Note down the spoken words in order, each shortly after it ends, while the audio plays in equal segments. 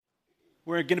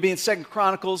We're going to be in 2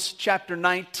 Chronicles chapter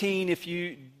 19. If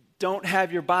you don't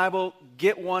have your Bible,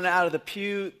 get one out of the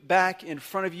pew back in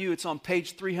front of you. It's on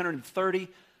page 330.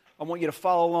 I want you to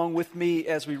follow along with me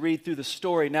as we read through the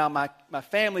story. Now, my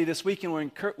family this weekend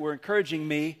were encouraging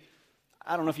me.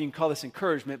 I don't know if you can call this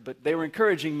encouragement, but they were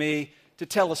encouraging me to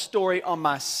tell a story on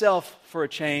myself for a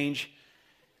change.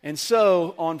 And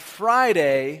so on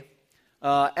Friday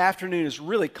afternoon, it's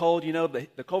really cold. You know,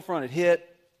 the cold front had hit.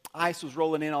 Ice was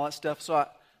rolling in, all that stuff. So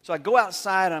I go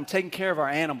outside and I'm taking care of our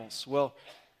animals. Well,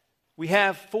 we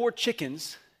have 4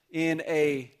 chickens in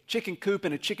a chicken coop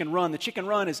and a chicken run. The chicken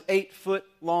run is 8 foot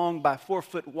long by 4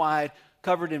 foot wide,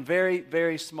 covered in very,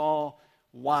 very small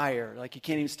wire. Like you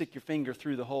can't even stick your finger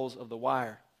through the holes of the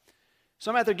wire. So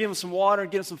I'm out there giving them some water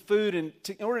and getting some food. And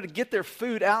in order to get their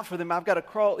food out for them, I've got to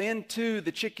crawl into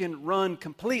the chicken run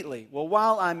completely. Well,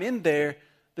 while I'm in there,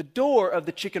 the door of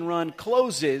the chicken run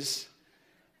closes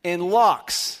and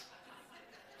locks.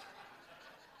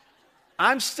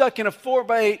 I'm stuck in a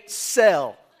 4x8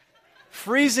 cell,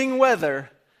 freezing weather,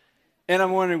 and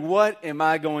I'm wondering, what am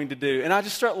I going to do? And I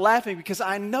just start laughing because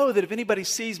I know that if anybody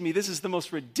sees me, this is the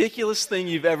most ridiculous thing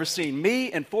you've ever seen.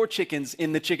 Me and 4 chickens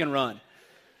in the chicken run.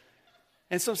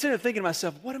 And so I'm sitting there thinking to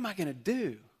myself, what am I going to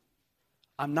do?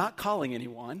 I'm not calling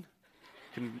anyone.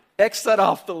 I can X that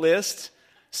off the list.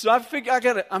 So I figure I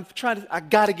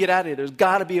got to get out of here. There's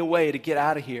got to be a way to get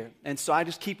out of here. And so I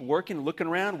just keep working, looking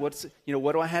around. What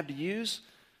do I have to use?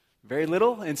 Very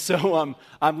little. And so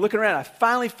I'm looking around. I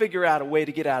finally figure out a way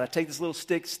to get out. I take this little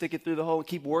stick, stick it through the hole, and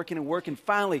keep working and working.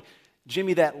 Finally,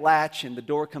 jimmy that latch, and the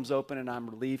door comes open, and I'm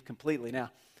relieved completely.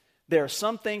 Now, there are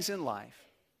some things in life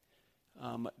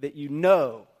that you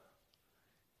know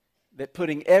that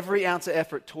putting every ounce of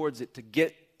effort towards it to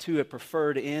get to a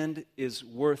preferred end is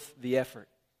worth the effort,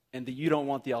 and that you don't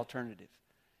want the alternative.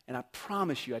 And I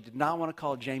promise you, I did not want to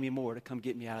call Jamie Moore to come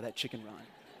get me out of that chicken run.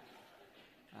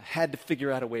 I had to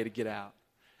figure out a way to get out.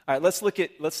 All right, let's look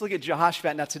at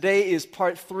Jehoshaphat. Now, today is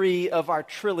part 3 of our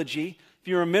trilogy. If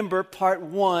you remember, part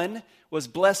 1 was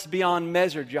blessed beyond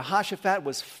measure. Jehoshaphat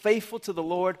was faithful to the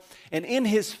Lord, and in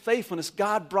his faithfulness,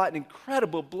 God brought an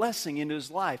incredible blessing into his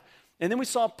life. And then we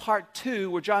saw part 2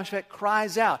 where Jehoshaphat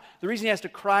cries out. The reason he has to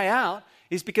cry out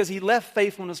is because he left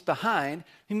faithfulness behind.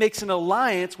 He makes an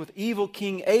alliance with evil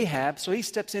King Ahab, so he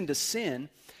steps into sin.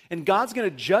 And God's going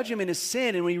to judge him in his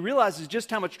sin. And when he realizes just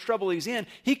how much trouble he's in,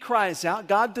 he cries out.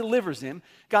 God delivers him.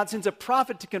 God sends a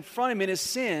prophet to confront him in his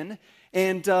sin.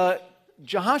 And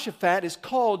Jehoshaphat is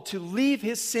called to leave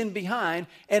his sin behind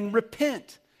and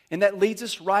repent. And that leads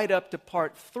us right up to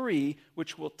part 3,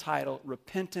 which we'll title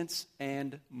Repentance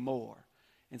and More.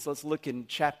 And so let's look in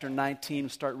chapter 19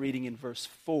 and start reading in verse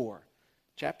 4.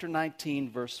 Chapter 19,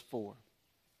 verse 4.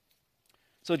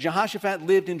 So Jehoshaphat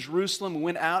lived in Jerusalem and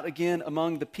went out again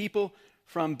among the people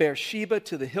from Beersheba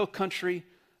to the hill country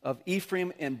of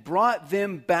Ephraim and brought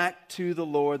them back to the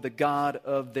Lord, the God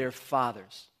of their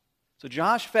fathers. So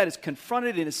Jehoshaphat is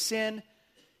confronted in his sin.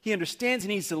 He understands he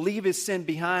needs to leave his sin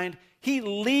behind. He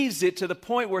leaves it to the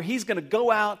point where he's going to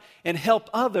go out and help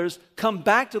others come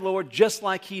back to the Lord just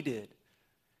like he did.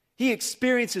 He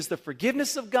experiences the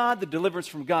forgiveness of God, the deliverance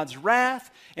from God's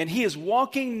wrath, and he is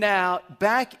walking now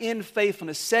back in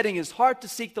faithfulness, setting his heart to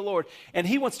seek the Lord, and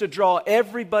he wants to draw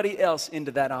everybody else into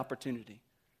that opportunity.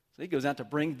 So he goes out to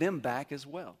bring them back as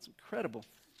well. It's an incredible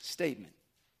statement.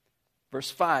 Verse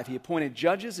 5, he appointed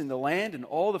judges in the land and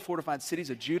all the fortified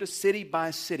cities of Judah, city by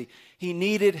city. He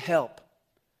needed help.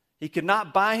 He could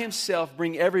not by himself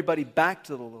bring everybody back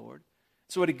to the Lord.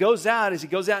 So what he goes out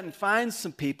and finds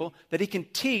some people that he can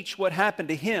teach what happened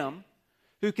to him,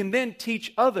 who can then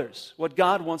teach others what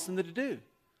God wants them to do.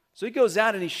 So he goes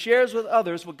out and he shares with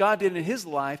others what God did in his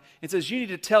life and says, you need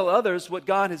to tell others what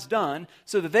God has done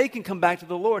so that they can come back to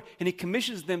the Lord. And he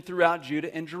commissions them throughout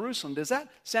Judah and Jerusalem. Does that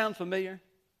sound familiar?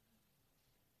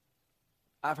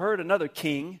 I've heard another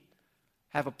king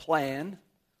have a plan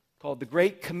called the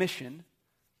Great Commission.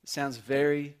 It sounds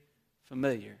very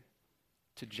familiar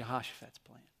to Jehoshaphat's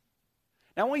plan.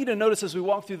 Now I want you to notice as we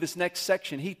walk through this next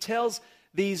section, he tells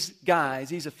these guys,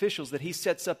 these officials that he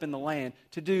sets up in the land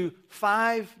to do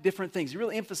 5 different things. He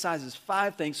really emphasizes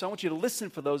 5 things, so I want you to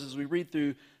listen for those as we read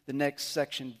through the next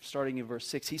section starting in verse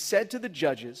 6. He said to the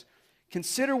judges,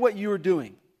 consider what you are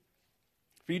doing,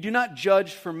 for you do not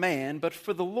judge for man, but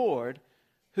for the Lord,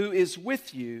 who is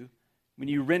with you when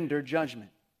you render judgment.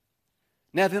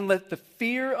 Now then, let the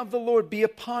fear of the Lord be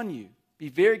upon you. Be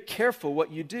very careful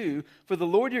what you do, for the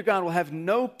Lord your God will have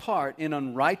no part in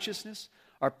unrighteousness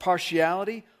or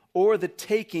partiality or the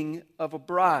taking of a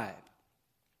bribe.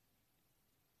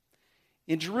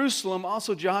 In Jerusalem,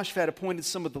 also Jehoshaphat appointed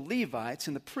some of the Levites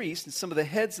and the priests and some of the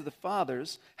heads of the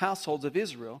fathers' households of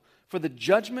Israel for the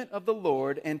judgment of the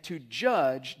Lord and to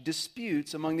judge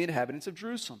disputes among the inhabitants of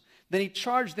Jerusalem. Then he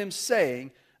charged them,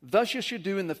 saying, Thus you should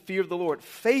do in the fear of the Lord,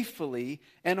 faithfully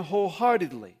and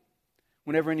wholeheartedly.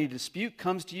 Whenever any dispute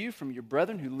comes to you from your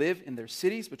brethren who live in their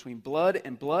cities, between blood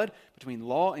and blood, between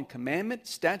law and commandment,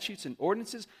 statutes and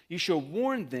ordinances, you shall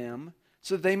warn them,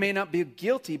 so that they may not be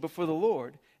guilty before the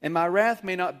Lord, and my wrath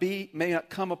may not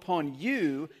come upon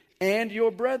you and your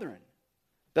brethren.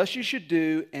 Thus you should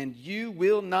do, and you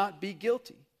will not be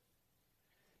guilty.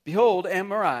 Behold,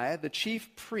 Amariah, the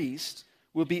chief priest,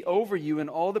 will be over you in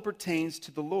all that pertains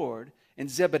to the Lord, and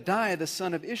Zebediah the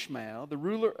son of Ishmael, the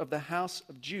ruler of the house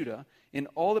of Judah, in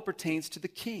all that pertains to the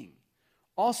king.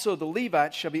 Also the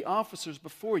Levites shall be officers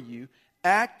before you.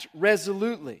 Act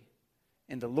resolutely,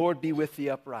 and the Lord be with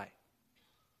the upright.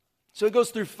 So he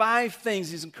goes through 5 things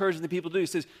he's encouraging the people to do. He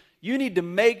says, you need to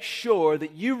make sure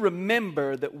that you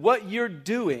remember that what you're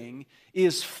doing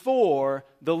is for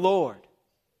the Lord.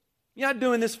 You're not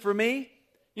doing this for me.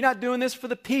 You're not doing this for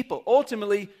the people.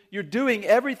 Ultimately, you're doing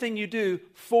everything you do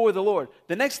for the Lord.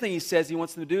 The next thing he says he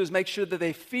wants them to do is make sure that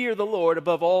they fear the Lord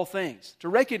above all things. To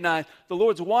recognize the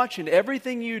Lord's watching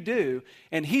everything you do,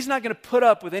 and He's not going to put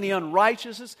up with any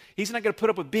unrighteousness. He's not going to put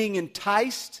up with being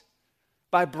enticed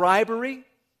by bribery.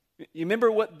 You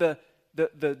remember what the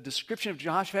description of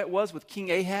Jehoshaphat was with King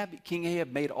Ahab? King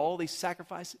Ahab made all these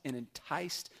sacrifices and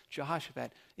enticed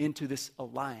Jehoshaphat into this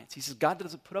alliance. He says, God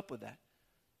doesn't put up with that.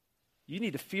 You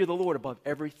need to fear the Lord above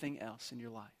everything else in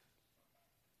your life.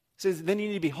 He says, then you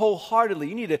need to be wholeheartedly.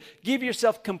 You need to give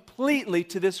yourself completely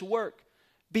to this work.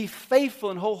 Be faithful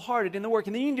and wholehearted in the work.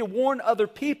 And then you need to warn other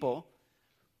people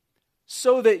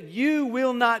so that you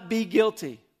will not be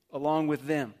guilty along with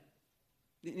them.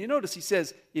 You notice he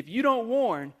says, if you don't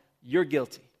warn, you're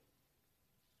guilty.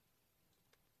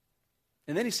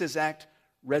 And then he says, act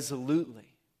resolutely.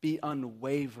 Be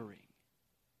unwavering.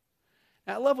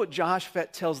 Now, I love what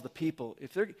Jehoshaphat tells the people.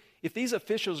 If these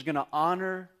officials are going to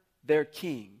honor their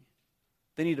king,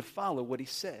 they need to follow what he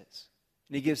says.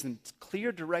 And he gives them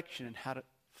clear direction in how to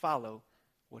follow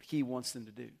what he wants them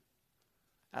to do.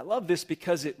 I love this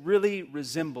because it really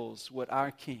resembles what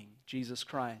our King, Jesus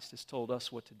Christ, has told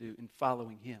us what to do in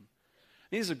following him.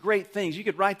 These are great things. You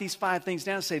could write these 5 things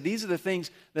down and say, these are the things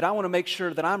that I want to make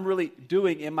sure that I'm really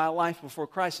doing in my life before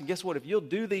Christ. And guess what? If you'll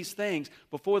do these things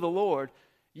before the Lord,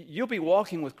 you'll be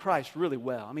walking with Christ really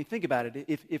well. I mean, think about it.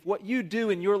 If what you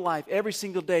do in your life every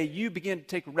single day, you begin to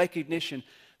take recognition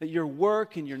that your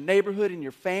work and your neighborhood and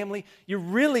your family, you're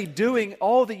really doing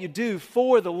all that you do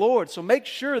for the Lord. So make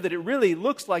sure that it really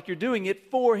looks like you're doing it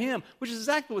for Him, which is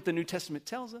exactly what the New Testament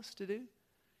tells us to do.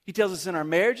 He tells us in our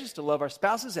marriages to love our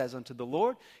spouses as unto the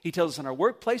Lord. He tells us in our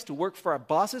workplace to work for our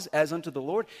bosses as unto the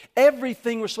Lord.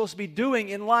 Everything we're supposed to be doing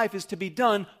in life is to be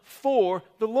done for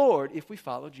the Lord if we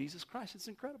follow Jesus Christ. It's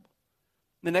incredible.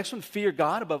 The next one, fear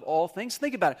God above all things.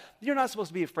 Think about it. You're not supposed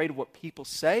to be afraid of what people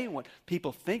say, what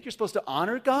people think. You're supposed to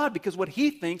honor God because what He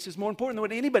thinks is more important than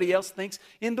what anybody else thinks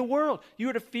in the world.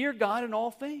 You are to fear God in all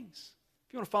things.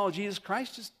 If you want to follow Jesus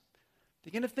Christ, just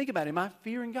begin to think about it. Am I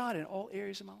fearing God in all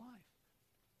areas of my life?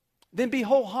 Then be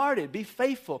wholehearted, be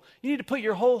faithful. You need to put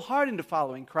your whole heart into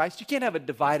following Christ. You can't have a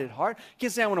divided heart. You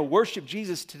can't say, I want to worship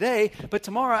Jesus today, but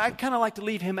tomorrow I kind of like to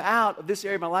leave Him out of this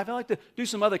area of my life. I like to do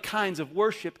some other kinds of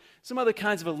worship, some other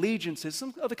kinds of allegiances,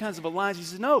 some other kinds of alliances.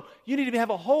 He says, no, you need to have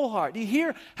a whole heart. Do you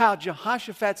hear how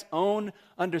Jehoshaphat's own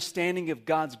understanding of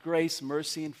God's grace,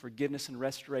 mercy, and forgiveness and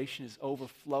restoration is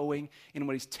overflowing in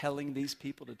what he's telling these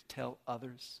people to tell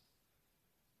others?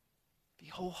 Be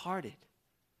wholehearted.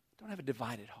 Don't have a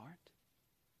divided heart.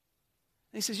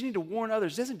 And he says you need to warn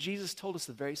others. Doesn't Jesus told us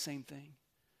the very same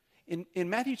thing? In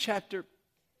Matthew chapter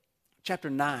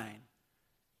 9,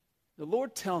 the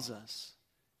Lord tells us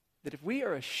that if we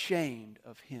are ashamed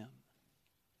of Him,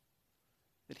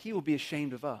 that He will be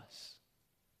ashamed of us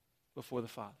before the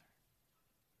Father.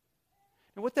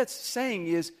 And what that's saying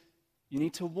is you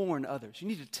need to warn others. You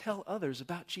need to tell others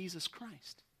about Jesus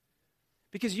Christ.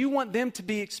 Because you want them to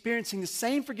be experiencing the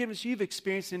same forgiveness you've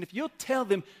experienced. And if you'll tell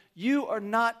them, you are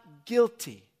not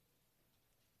guilty.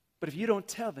 But if you don't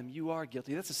tell them, you are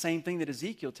guilty. That's the same thing that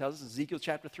Ezekiel tells us in Ezekiel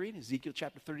chapter 3 and Ezekiel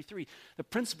chapter 33. The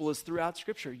principle is throughout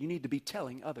Scripture. You need to be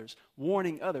telling others,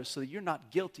 warning others, so that you're not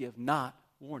guilty of not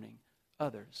warning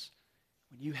others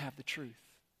when you have the truth.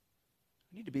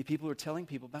 We need to be people who are telling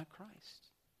people about Christ.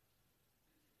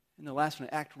 And the last one,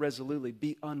 act resolutely.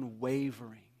 Be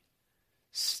unwavering.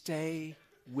 Stay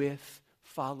with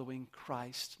following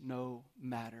Christ no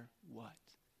matter what.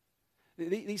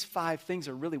 These 5 things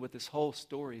are really what this whole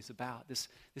story is about, this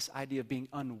idea of being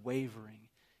unwavering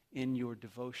in your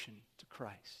devotion to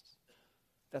Christ.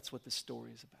 That's what this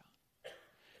story is about.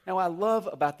 Now, what I love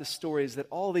about this story is that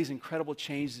all these incredible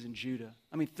changes in Judah,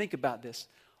 I mean, think about this.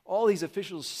 All these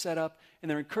officials set up, and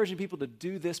they're encouraging people to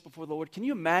do this before the Lord. Can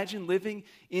you imagine living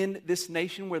in this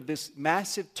nation where this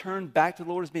massive turn back to the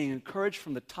Lord is being encouraged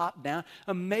from the top down?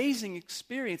 Amazing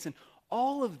experience, and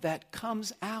all of that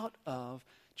comes out of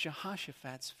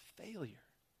Jehoshaphat's failure,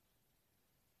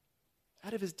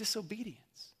 out of his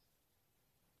disobedience,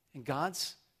 and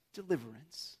God's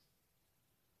deliverance,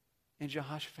 and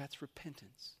Jehoshaphat's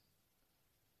repentance.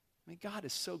 I mean, God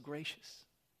is so gracious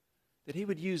that he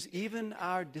would use even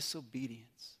our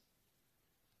disobedience,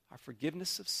 our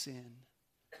forgiveness of sin,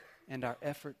 and our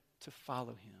effort to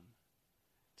follow him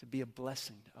to be a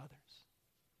blessing to others.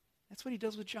 That's what he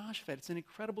does with Jehoshaphat. It's an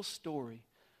incredible story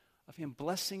of him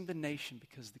blessing the nation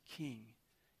because the king,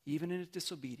 even in his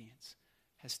disobedience,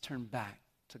 has turned back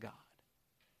to God.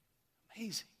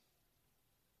 Amazing.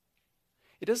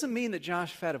 It doesn't mean that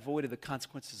Jehoshaphat avoided the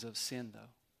consequences of sin, though.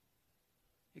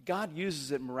 God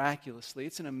uses it miraculously.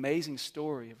 It's an amazing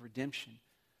story of redemption.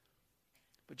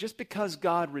 But just because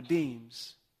God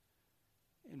redeems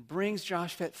and brings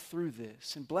Jehoshaphat through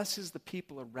this and blesses the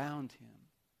people around him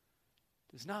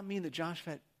does not mean that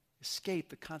Jehoshaphat escaped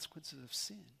the consequences of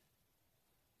sin.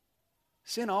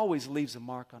 Sin always leaves a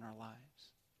mark on our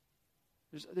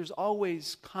lives. There's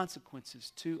always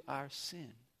consequences to our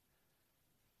sin.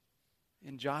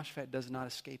 And Jehoshaphat does not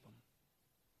escape them.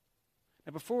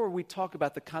 Now, before we talk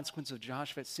about the consequence of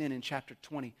Jehoshaphat's sin in chapter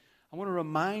 20, I want to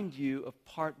remind you of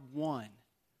part 1.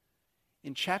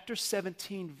 In chapter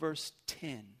 17, verse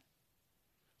 10.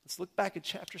 Let's look back at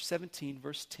chapter 17,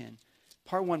 verse 10.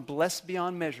 Part 1, blessed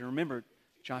beyond measure. Remember,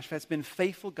 Jehoshaphat's been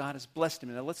faithful. God has blessed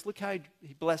him. Now, let's look how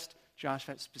he blessed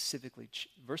Jehoshaphat specifically.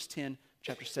 Verse 10,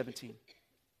 chapter 17.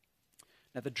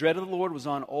 Now, the dread of the Lord was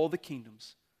on all the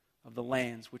kingdoms of the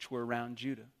lands which were around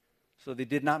Judah. So they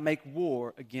did not make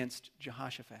war against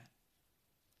Jehoshaphat.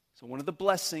 So one of the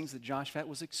blessings that Jehoshaphat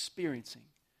was experiencing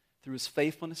through his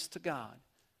faithfulness to God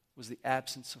was the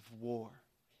absence of war.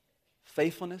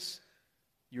 Faithfulness,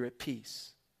 you're at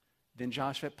peace. Then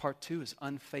Jehoshaphat part 2 is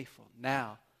unfaithful.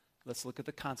 Now, let's look at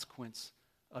the consequence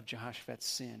of Jehoshaphat's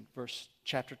sin.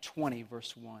 Chapter 20,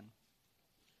 verse 1.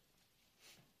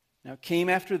 Now it came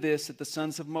after this that the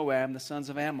sons of Moab and the sons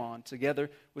of Ammon,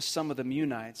 together with some of the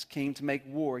Meunites, came to make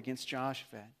war against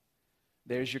Jehoshaphat.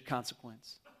 There's your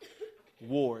consequence.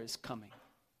 War is coming.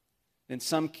 Then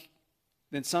some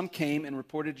came and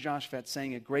reported to Jehoshaphat,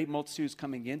 saying, a great multitude is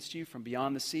coming against you from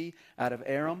beyond the sea, out of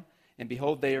Aram, and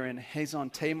behold, they are in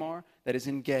Hazon Tamar, that is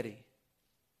in Gedi.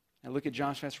 Now look at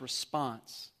Jehoshaphat's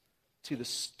response to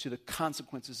the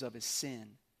consequences of his sin.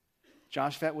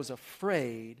 Jehoshaphat was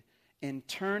afraid and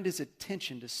turned his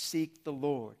attention to seek the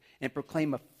Lord and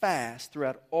proclaim a fast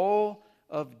throughout all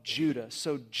of Judah.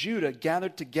 So Judah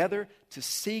gathered together to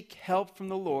seek help from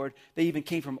the Lord. They even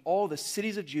came from all the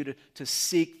cities of Judah to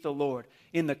seek the Lord.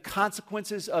 In the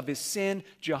consequences of his sin,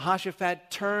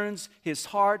 Jehoshaphat turns his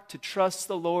heart to trust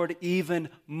the Lord even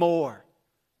more.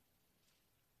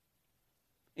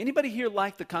 Anybody here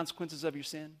like the consequences of your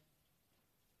sin?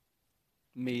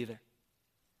 Me either.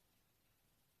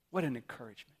 What an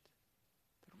encouragement.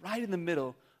 Right in the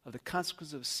middle of the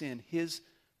consequences of sin, his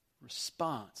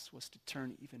response was to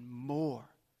turn even more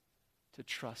to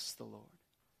trust the Lord.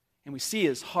 And we see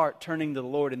his heart turning to the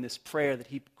Lord in this prayer that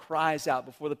he cries out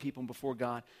before the people and before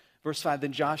God. Verse 5,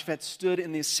 then Jehoshaphat stood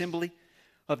in the assembly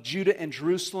of Judah and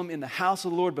Jerusalem in the house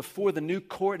of the Lord before the new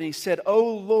court, and he said, O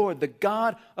Lord, the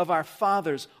God of our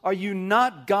fathers, are you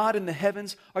not God in the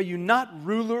heavens? Are you not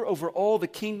ruler over all the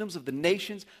kingdoms of the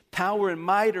nations? Power and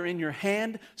might are in your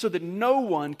hand, so that no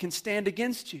one can stand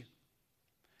against you.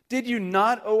 Did you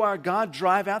not, O our God,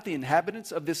 drive out the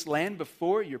inhabitants of this land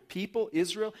before your people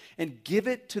Israel and give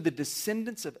it to the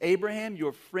descendants of Abraham,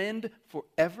 your friend,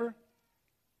 forever?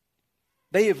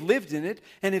 They have lived in it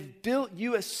and have built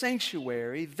you a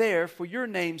sanctuary there for your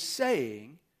name,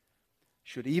 saying,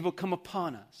 should evil come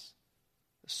upon us,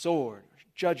 the sword, or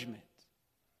judgment,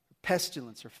 or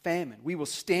pestilence, or famine, we will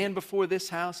stand before this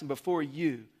house and before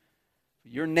you, for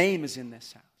your name is in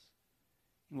this house.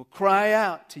 And will cry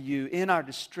out to you in our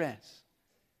distress,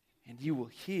 and you will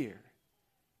hear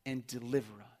and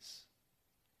deliver us.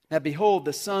 Now behold,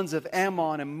 the sons of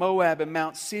Ammon and Moab and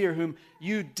Mount Seir, whom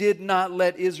you did not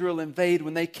let Israel invade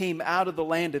when they came out of the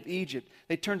land of Egypt.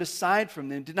 They turned aside from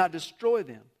them, did not destroy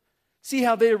them. See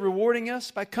how they are rewarding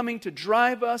us by coming to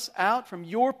drive us out from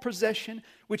your possession,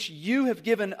 which you have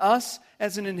given us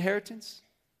as an inheritance.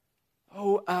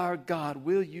 O our God,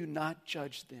 will you not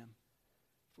judge them?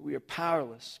 For we are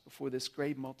powerless before this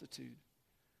great multitude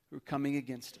who are coming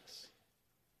against us.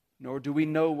 Nor do we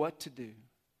know what to do,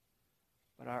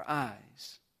 but our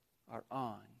eyes are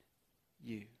on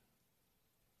you.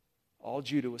 All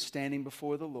Judah was standing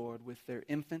before the Lord with their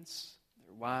infants,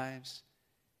 their wives,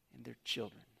 and their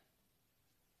children.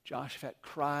 Jehoshaphat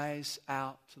cries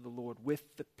out to the Lord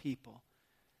with the people,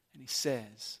 and he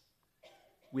says,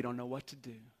 we don't know what to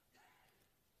do,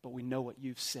 but we know what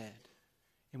you've said,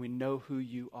 and we know who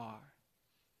you are.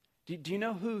 Do you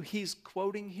know who he's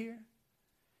quoting here?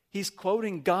 He's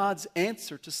quoting God's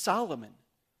answer to Solomon.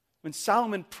 When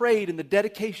Solomon prayed in the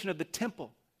dedication of the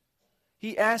temple,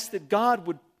 he asked that God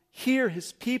would hear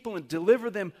his people and deliver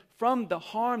them from the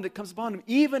harm that comes upon them,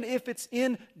 even if it's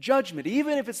in judgment,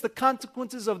 even if it's the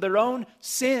consequences of their own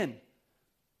sin.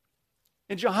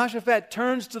 And Jehoshaphat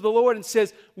turns to the Lord and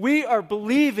says, we are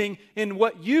believing in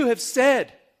what you have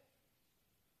said.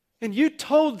 And you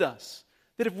told us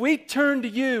that if we turn to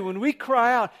you and we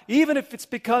cry out, even if it's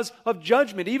because of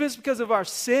judgment, even if it's because of our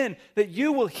sin, that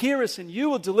you will hear us and you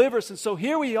will deliver us. And so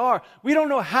here we are. We don't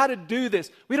know how to do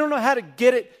this. We don't know how to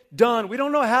get it done. We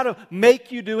don't know how to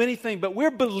make you do anything, but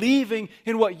we're believing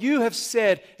in what you have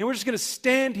said, and we're just going to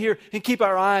stand here and keep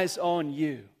our eyes on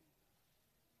you.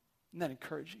 Isn't that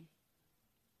encouraging?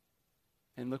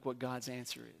 And look what God's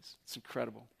answer is. It's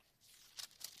incredible.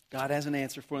 God has an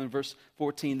answer for them. In verse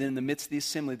 14, then in the midst of the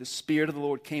assembly, the Spirit of the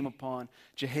Lord came upon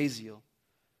Jehaziel,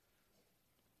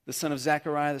 the son of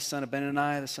Zechariah, the son of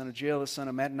Benaniah, the son of Jael, the son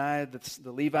of Mattaniah,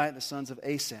 the Levite, the sons of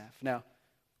Asaph. Now,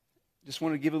 just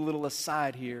want to give a little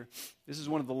aside here. This is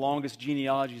one of the longest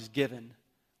genealogies given.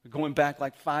 We're going back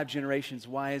like 5 generations.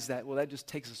 Why is that? Well, that just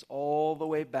takes us all the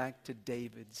way back to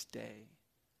David's day.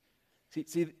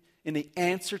 See, in the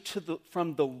answer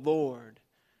from the Lord,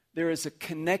 there is a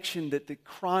connection that the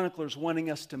chronicler's wanting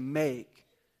us to make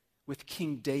with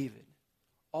King David.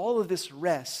 All of this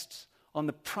rests on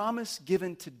the promise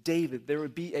given to David. There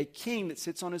would be a king that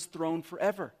sits on his throne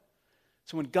forever.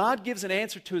 So when God gives an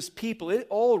answer to his people, it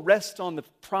all rests on the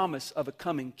promise of a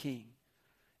coming king.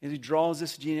 And he draws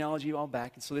this genealogy all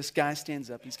back. And so this guy stands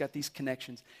up. He's got these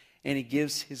connections. And he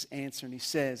gives his answer. And he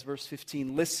says, verse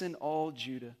 15, listen, all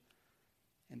Judah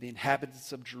and the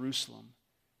inhabitants of Jerusalem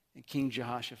and King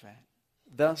Jehoshaphat.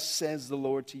 Thus says the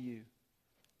Lord to you,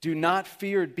 do not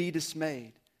fear or be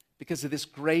dismayed because of this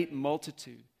great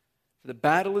multitude. For the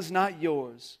battle is not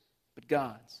yours, but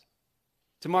God's.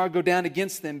 Tomorrow go down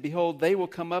against them. Behold, they will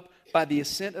come up by the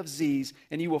ascent of Ziz,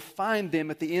 and you will find them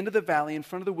at the end of the valley in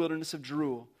front of the wilderness of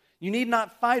Jeruel. You need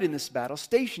not fight in this battle.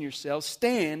 Station yourselves,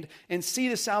 stand, and see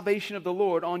the salvation of the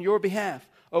Lord on your behalf.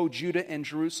 O Judah and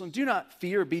Jerusalem, do not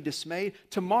fear or be dismayed.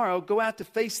 Tomorrow go out to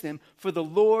face them, for the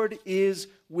Lord is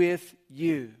with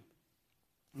you.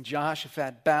 And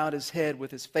Jehoshaphat bowed his head with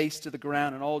his face to the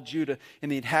ground, and all Judah and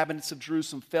the inhabitants of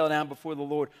Jerusalem fell down before the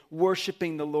Lord,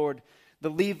 worshiping the Lord. The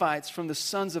Levites from the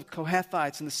sons of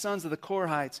Kohathites and the sons of the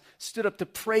Korahites stood up to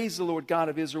praise the Lord God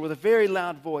of Israel with a very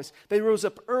loud voice. They rose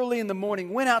up early in the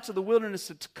morning, went out to the wilderness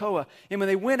of Tekoa. And when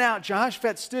they went out,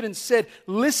 Jehoshaphat stood and said,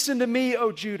 listen to me,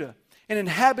 O Judah and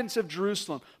inhabitants of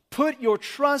Jerusalem. Put your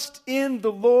trust in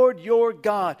the Lord your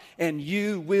God, and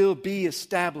you will be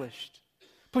established.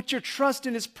 Put your trust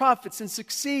in his prophets and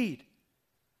succeed.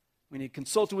 When he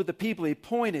consulted with the people, he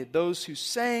appointed those who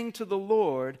sang to the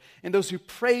Lord and those who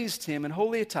praised him in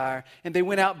holy attire. And they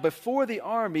went out before the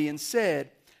army and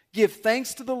said, give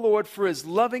thanks to the Lord for his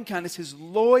loving kindness. His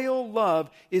loyal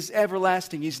love is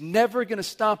everlasting. He's never going to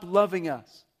stop loving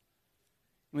us.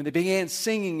 When they began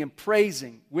singing and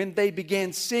praising,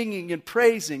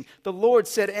 the Lord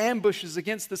set ambushes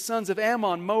against the sons of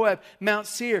Ammon, Moab, Mount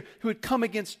Seir, who had come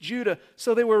against Judah.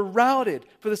 So they were routed.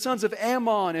 For the sons of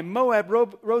Ammon and Moab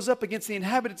rose up against the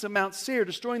inhabitants of Mount Seir,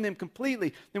 destroying them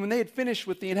completely. And when they had finished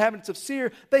with the inhabitants of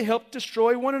Seir, they helped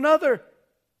destroy one another.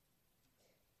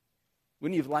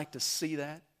 Wouldn't you have liked to see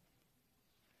that?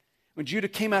 When Judah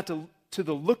came out to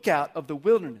the lookout of the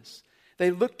wilderness,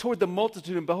 they looked toward the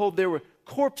multitude, and behold, there were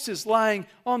corpses lying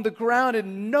on the ground,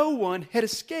 and no one had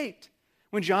escaped.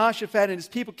 When Jehoshaphat and his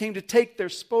people came to take their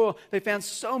spoil, they found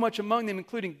so much among them,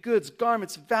 including goods,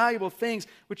 garments, valuable things,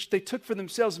 which they took for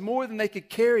themselves more than they could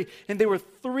carry. And they were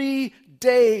 3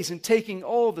 days in taking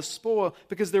all the spoil,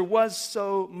 because there was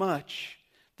so much.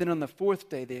 Then on the 4th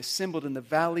day, they assembled in the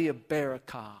valley of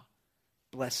Berakah,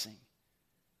 blessing.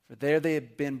 For there they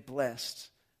had been blessed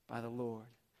by the Lord.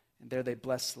 And there they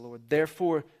blessed the Lord.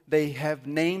 Therefore, they have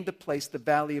named the place the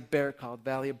Valley of Barakah,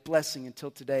 Valley of Blessing,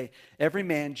 until today. Every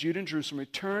man, Judah and Jerusalem,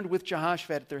 returned with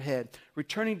Jehoshaphat at their head,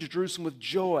 returning to Jerusalem with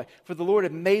joy, for the Lord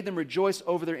had made them rejoice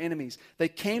over their enemies. They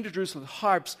came to Jerusalem with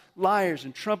harps, lyres,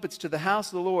 and trumpets to the house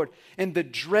of the Lord. And the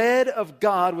dread of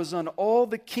God was on all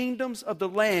the kingdoms of the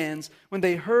lands when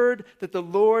they heard that the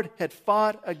Lord had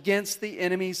fought against the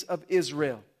enemies of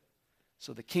Israel.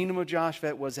 So the kingdom of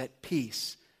Jehoshaphat was at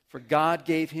peace, for God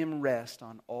gave him rest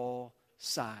on all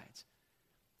sides.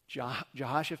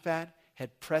 Jehoshaphat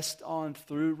had pressed on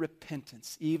through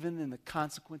repentance, even in the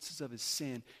consequences of his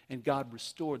sin, and God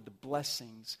restored the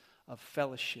blessings of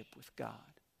fellowship with God.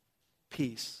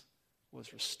 Peace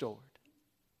was restored.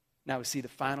 Now we see the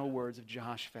final words of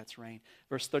Jehoshaphat's reign.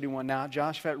 Verse 31, now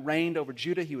Jehoshaphat reigned over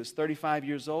Judah. He was 35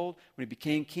 years old. When he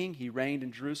became king, he reigned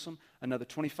in Jerusalem another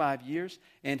 25 years.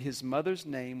 And his mother's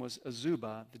name was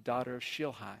Azubah, the daughter of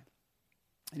Shilhi.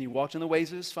 And he walked in the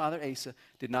ways of his father Asa,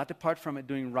 did not depart from it,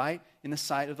 doing right in the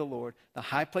sight of the Lord. The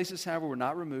high places, however, were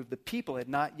not removed. The people had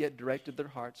not yet directed their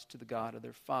hearts to the God of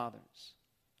their fathers.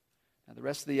 Now the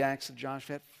rest of the acts of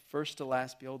Jehoshaphat, first to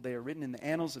last, behold, they are written in the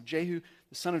annals of Jehu,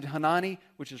 the son of Hanani,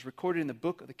 which is recorded in the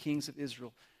book of the kings of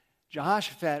Israel.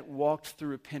 Jehoshaphat walked through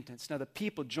repentance. Now the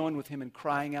people joined with him in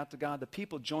crying out to God. The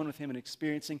people joined with him in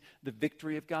experiencing the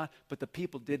victory of God. But the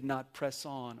people did not press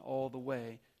on all the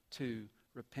way to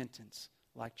repentance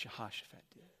like Jehoshaphat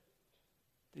did.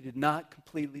 They did not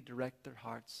completely direct their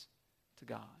hearts to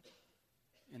God.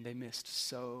 And they missed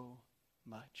so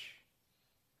much.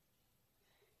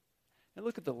 Now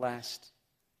look at the last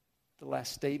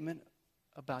statement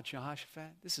about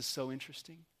Jehoshaphat. This is so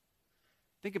interesting.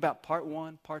 Think about part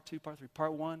 1, part 2, part 3.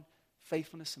 Part 1,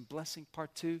 faithfulness and blessing.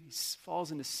 Part 2, he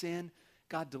falls into sin.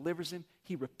 God delivers him.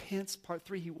 He repents. Part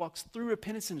 3, he walks through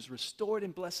repentance and is restored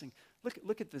in blessing.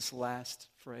 Look at this last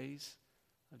phrase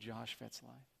of Jehoshaphat's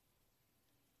life.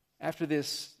 After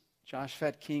this,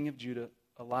 Jehoshaphat, king of Judah,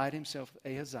 allied himself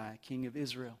with Ahaziah, king of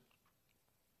Israel.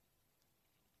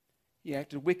 He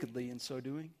acted wickedly in so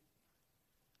doing.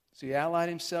 So he allied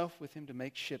himself with him to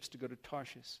make ships to go to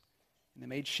Tarshish. And they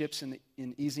made ships in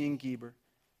Ezion-Geber.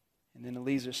 And then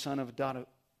Eliezer, son of Dada,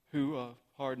 who, a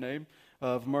hard name,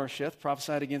 of Mersheth,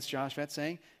 prophesied against Jehoshaphat,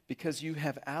 saying, because you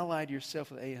have allied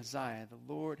yourself with Ahaziah,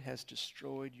 the Lord has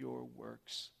destroyed your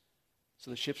works.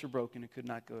 So the ships were broken and could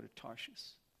not go to Tarshish.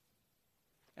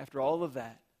 After all of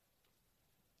that,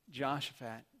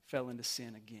 Jehoshaphat fell into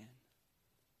sin again.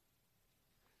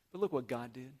 But look what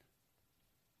God did.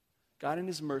 God in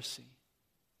his mercy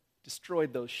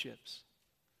destroyed those ships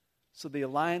so the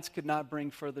alliance could not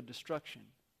bring further destruction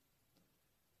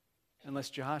unless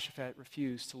Jehoshaphat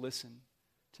refused to listen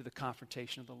to the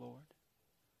confrontation of the Lord.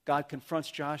 God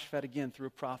confronts Jehoshaphat again through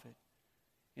a prophet,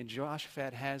 and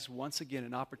Jehoshaphat has once again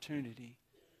an opportunity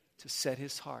to set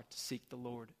his heart to seek the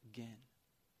Lord again.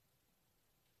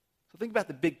 So think about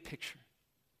the big picture.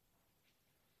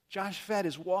 Jehoshaphat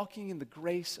is walking in the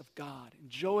grace of God,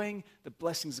 enjoying the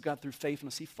blessings of God through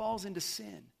faithfulness. He falls into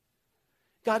sin.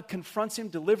 God confronts him,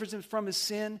 delivers him from his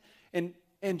sin, and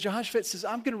Jehoshaphat says,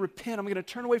 I'm going to repent. I'm going to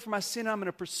turn away from my sin. I'm going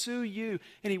to pursue you.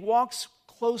 And he walks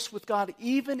close with God,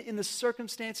 even in the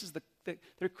circumstances that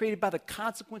are created by the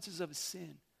consequences of his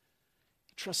sin.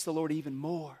 He trusts the Lord even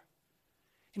more.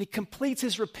 And he completes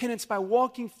his repentance by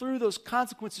walking through those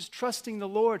consequences, trusting the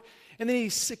Lord. And then he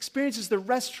experiences the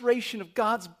restoration of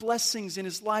God's blessings in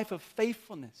his life of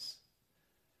faithfulness.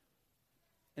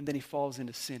 And then he falls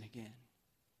into sin again.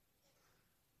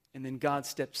 And then God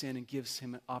steps in and gives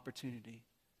him an opportunity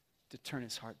to turn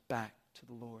his heart back to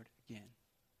the Lord again.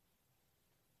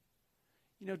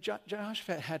 You know,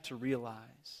 Jehoshaphat had to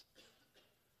realize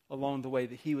along the way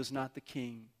that he was not the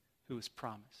king who was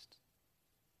promised.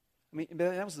 I mean,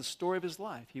 that was the story of his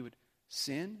life. He would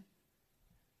sin,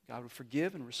 God would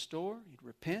forgive and restore, he'd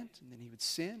repent, and then he would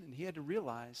sin, and he had to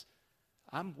realize,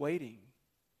 I'm waiting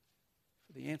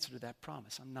for the answer to that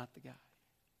promise. I'm not the guy.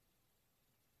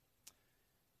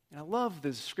 And I love the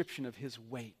description of his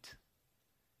wait,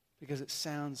 because it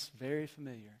sounds very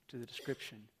familiar to the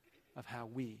description of how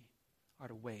we are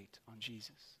to wait on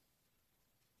Jesus.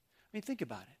 I mean, think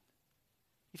about it.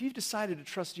 If you've decided to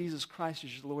trust Jesus Christ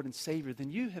as your Lord and Savior,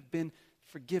 then you have been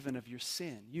forgiven of your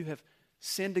sin. You have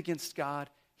sinned against God.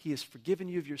 He has forgiven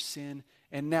you of your sin.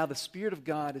 And now the Spirit of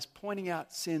God is pointing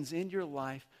out sins in your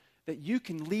life that you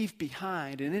can leave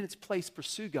behind and in its place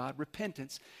pursue God,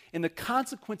 repentance. And the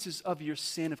consequences of your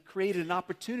sin have created an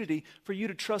opportunity for you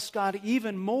to trust God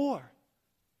even more,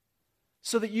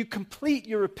 so that you complete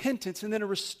your repentance and then are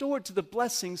restored to the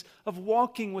blessings of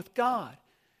walking with God.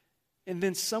 And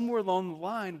then somewhere along the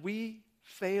line, we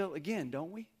fail again,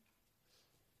 don't we?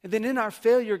 And then in our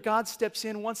failure, God steps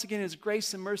in once again in His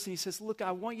grace and mercy. And He says, look,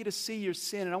 I want you to see your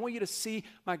sin, and I want you to see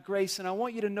my grace, and I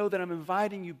want you to know that I'm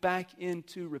inviting you back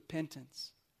into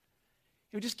repentance.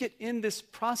 And we just get in this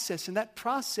process, and that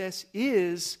process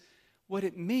is what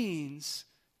it means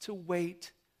to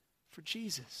wait for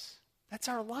Jesus. That's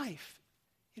our life,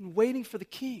 in waiting for the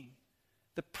King.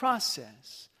 The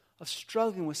process of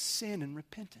struggling with sin and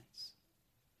repentance.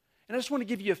 And I just want to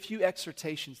give you a few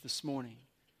exhortations this morning.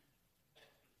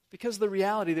 Because of the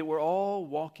reality that we're all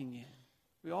walking in.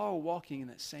 We all are walking in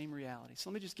that same reality. So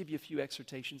let me just give you a few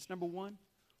exhortations. Number one,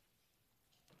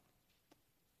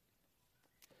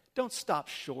 don't stop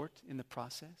short in the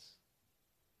process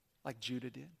like Judah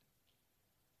did.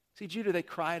 See, Judah, they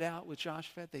cried out with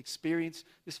Jehoshaphat. They experienced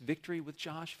this victory with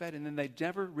Jehoshaphat, and then they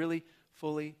never really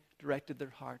fully directed their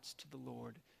hearts to the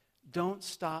Lord. Don't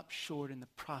stop short in the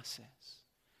process.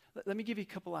 Let me give you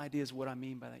a couple ideas of what I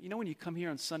mean by that. You know, when you come here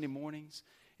on Sunday mornings,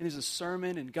 and there's a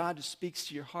sermon, and God just speaks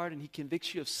to your heart, and He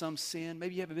convicts you of some sin.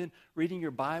 Maybe you haven't been reading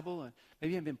your Bible, and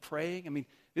maybe you haven't been praying. I mean,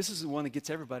 this is the one that gets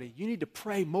everybody. You need to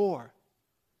pray more.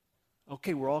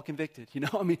 Okay, we're all convicted, you know.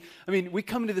 I mean, we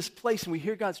come into this place and we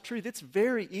hear God's truth. It's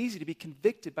very easy to be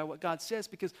convicted by what God says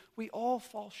because we all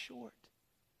fall short.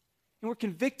 And we're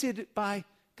convicted by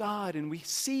God, and we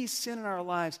see sin in our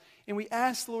lives, and we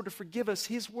ask the Lord to forgive us.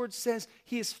 His word says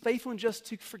He is faithful and just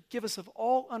to forgive us of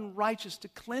all unrighteousness, to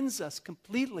cleanse us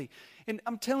completely. And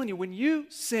I'm telling you, when you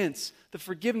sense the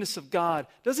forgiveness of God,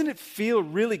 doesn't it feel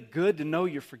really good to know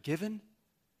you're forgiven?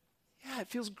 Yeah, it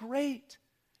feels great.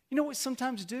 You know what we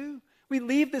sometimes do? We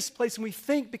leave this place and we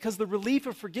think, because of the relief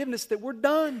of forgiveness, that we're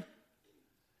done.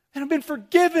 And I've been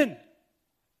forgiven.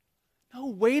 No,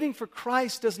 waiting for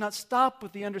Christ does not stop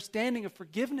with the understanding of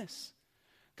forgiveness.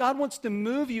 God wants to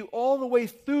move you all the way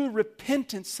through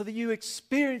repentance so that you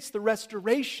experience the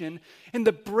restoration and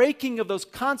the breaking of those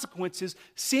consequences,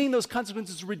 seeing those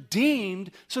consequences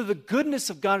redeemed so the goodness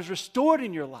of God is restored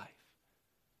in your life.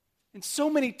 And so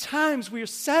many times we are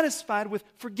satisfied with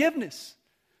forgiveness.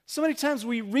 So many times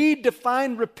we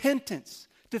redefine repentance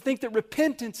to think that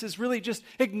repentance is really just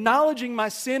acknowledging my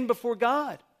sin before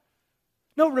God.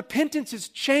 No, repentance is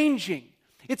changing.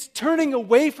 It's turning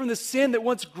away from the sin that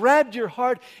once grabbed your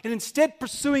heart and instead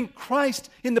pursuing Christ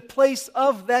in the place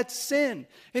of that sin.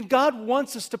 And God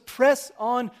wants us to press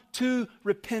on to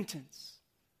repentance.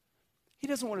 He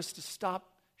doesn't want us to stop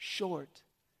short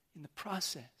in the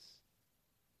process.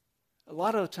 A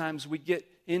lot of the times we get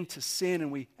into sin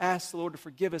and we ask the Lord to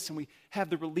forgive us and we have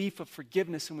the relief of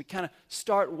forgiveness and we kind of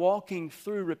start walking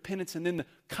through repentance, and then the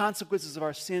consequences of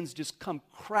our sins just come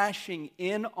crashing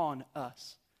in on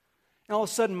us. And all of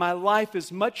a sudden my life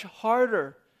is much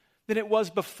harder than it was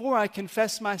before I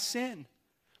confessed my sin.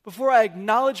 Before I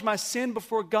acknowledge my sin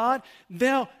before God,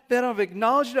 now that I've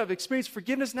acknowledged it, I've experienced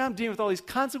forgiveness, now I'm dealing with all these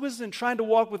consequences and trying to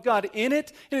walk with God in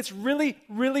it, and it's really,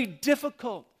 really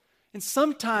difficult. And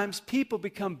sometimes people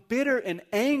become bitter and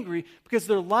angry because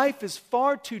their life is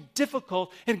far too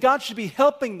difficult and God should be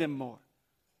helping them more.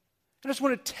 I just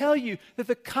want to tell you that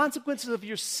the consequences of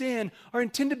your sin are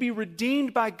intended to be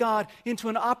redeemed by God into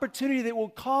an opportunity that will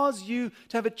cause you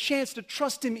to have a chance to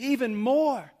trust Him even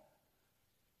more.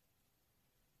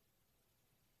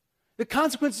 The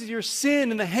consequences of your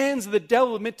sin in the hands of the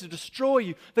devil are meant to destroy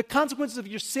you. The consequences of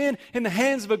your sin in the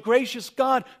hands of a gracious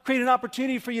God create an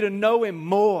opportunity for you to know Him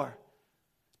more.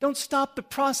 Don't stop the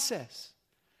process.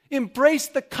 Embrace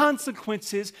the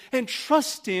consequences and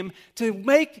trust Him to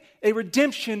make a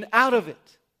redemption out of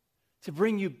it, to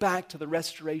bring you back to the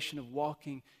restoration of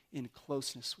walking in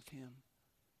closeness with Him.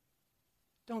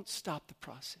 Don't stop the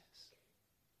process.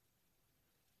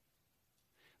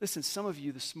 Listen, some of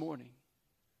you this morning,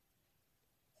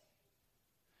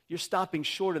 you're stopping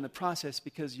short in the process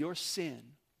because your sin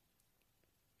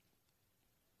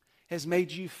has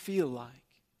made you feel like,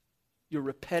 your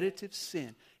repetitive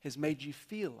sin has made you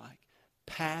feel like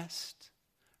past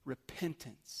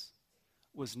repentance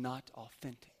was not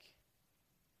authentic.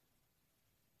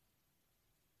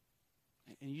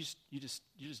 And you're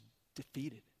just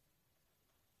defeated.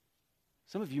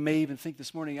 Some of you may even think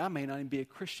this morning, I may not even be a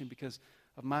Christian because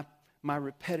of my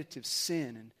repetitive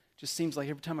sin, and it just seems like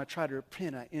every time I try to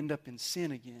repent, I end up in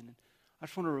sin again. And I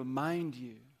just want to remind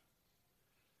you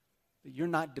that you're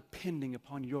not depending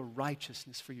upon your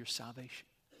righteousness for your salvation.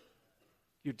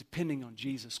 You're depending on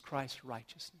Jesus Christ's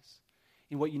righteousness.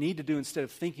 And what you need to do, instead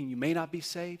of thinking you may not be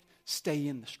saved, stay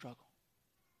in the struggle.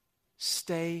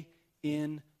 Stay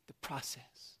in the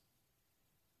process.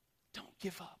 Don't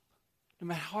give up. No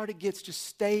matter how hard it gets, just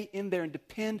stay in there and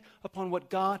depend upon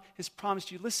what God has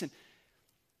promised you. Listen,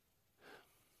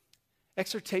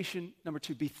 exhortation number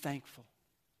 2, be thankful.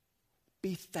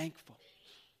 Be thankful.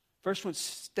 First one,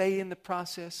 stay in the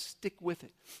process, stick with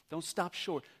it. Don't stop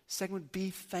short. Second one, be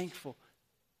thankful.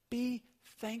 Be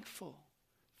thankful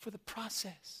for the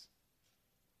process.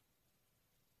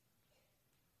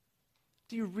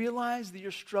 Do you realize that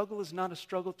your struggle is not a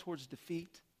struggle towards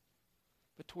defeat,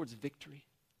 but towards victory?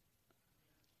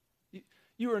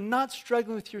 You are not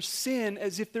struggling with your sin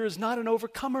as if there is not an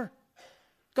overcomer.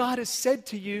 God has said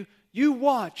to you, you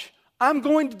watch, I'm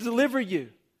going to deliver you.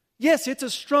 Yes, it's a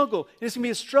struggle. It's going to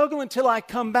be a struggle until I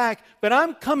come back, but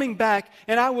I'm coming back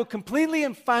and I will completely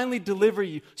and finally deliver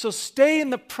you. So stay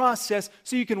in the process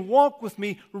so you can walk with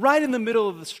me right in the middle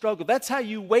of the struggle. That's how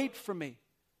you wait for me.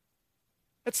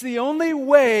 That's the only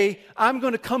way I'm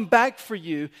going to come back for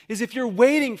you is if you're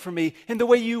waiting for me. And the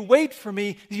way you wait for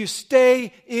me is you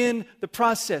stay in the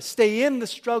process, stay in the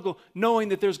struggle, knowing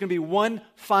that there's going to be one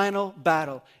final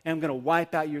battle and I'm going to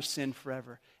wipe out your sin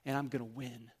forever and I'm going to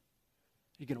win.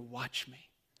 You're going to watch me.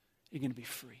 You're going to be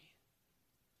free.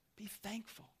 Be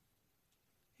thankful.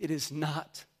 It is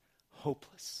not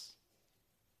hopeless.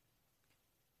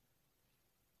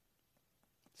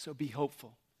 So be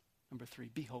hopeful. Number 3,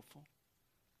 be hopeful.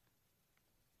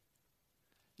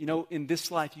 You know, in this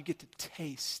life, you get to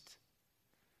taste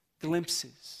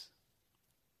glimpses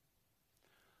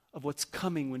of what's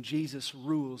coming when Jesus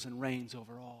rules and reigns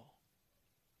over all.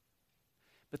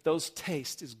 But those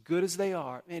tastes, as good as they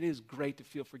are, man, it is great to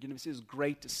feel forgiveness. It is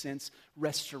great to sense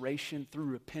restoration through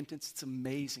repentance. It's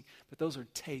amazing. But those are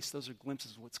tastes. Those are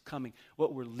glimpses of what's coming.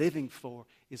 What we're living for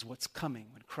is what's coming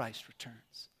when Christ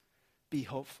returns. Be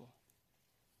hopeful.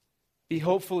 Be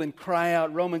hopeful and cry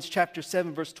out. Romans chapter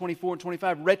 7, verse 24 and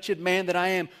 25. Wretched man that I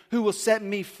am, who will set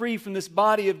me free from this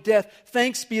body of death?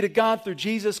 Thanks be to God through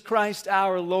Jesus Christ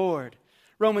our Lord.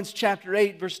 Romans chapter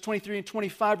 8, verse 23 and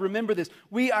 25. Remember this.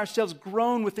 We ourselves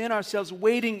groan within ourselves,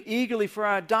 waiting eagerly for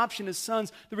our adoption as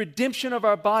sons, the redemption of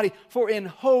our body. For in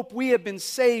hope we have been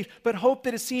saved. But hope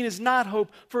that is seen is not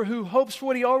hope. For who hopes for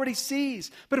what he already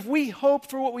sees? But if we hope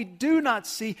for what we do not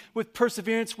see, with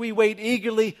perseverance we wait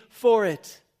eagerly for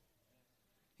it.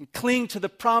 And cling to the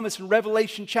promise in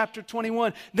Revelation chapter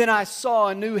 21. Then I saw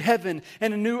a new heaven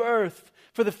and a new earth.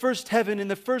 For the first heaven and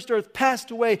the first earth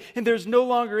passed away, and there's no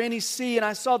longer any sea. And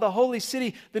I saw the holy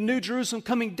city, the new Jerusalem,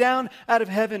 coming down out of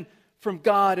heaven from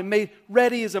God and made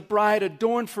ready as a bride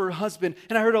adorned for her husband.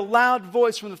 And I heard a loud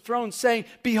voice from the throne saying,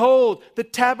 Behold, the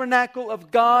tabernacle of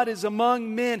God is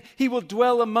among men. He will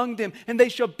dwell among them, and they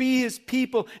shall be his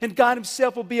people. And God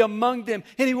himself will be among them,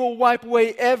 and he will wipe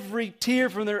away every tear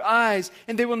from their eyes.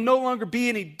 And there will no longer be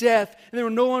any death, and there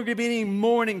will no longer be any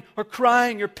mourning or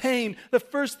crying or pain. The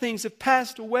first things have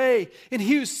passed away. And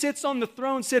he who sits on the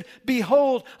throne said,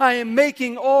 Behold, I am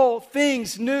making all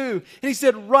things new. And he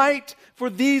said, Write, for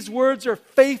these words are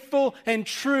faithful and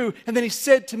true. And then he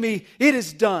said to me, It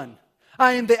is done.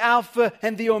 I am the Alpha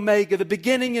and the Omega, the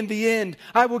beginning and the end.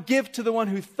 I will give to the one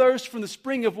who thirsts from the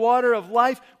spring of water of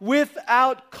life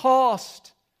without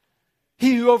cost.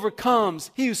 He who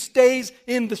overcomes, he who stays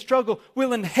in the struggle,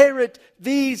 will inherit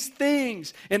these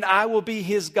things. And I will be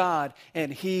his God,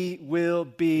 and he will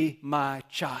be my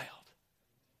child.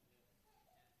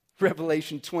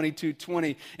 Revelation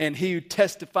 22:20, and he who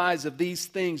testifies of these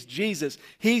things, Jesus,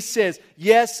 he says,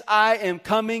 Yes, I am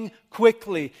coming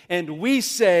quickly. And we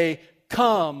say,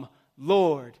 Come,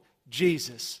 Lord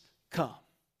Jesus, come.